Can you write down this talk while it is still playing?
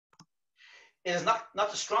It is not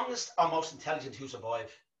the strongest or most intelligent who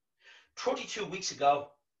survive. 32 weeks ago,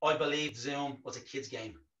 I believed Zoom was a kid's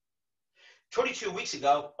game. 32 weeks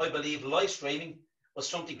ago, I believed live streaming was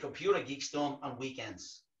something computer geeks done on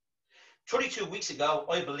weekends. 32 weeks ago,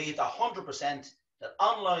 I believed 100% that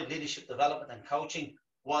online leadership development and coaching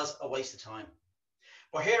was a waste of time.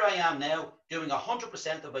 But here I am now doing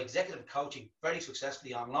 100% of executive coaching very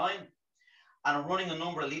successfully online, and I'm running a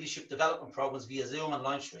number of leadership development programs via Zoom and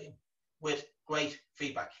live stream with great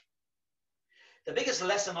feedback. The biggest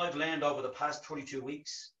lesson I've learned over the past 32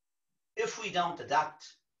 weeks, if we don't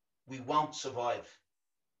adapt, we won't survive.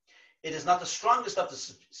 It is not the strongest of the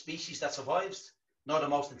species that survives, nor the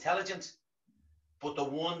most intelligent, but the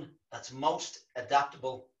one that's most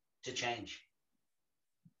adaptable to change.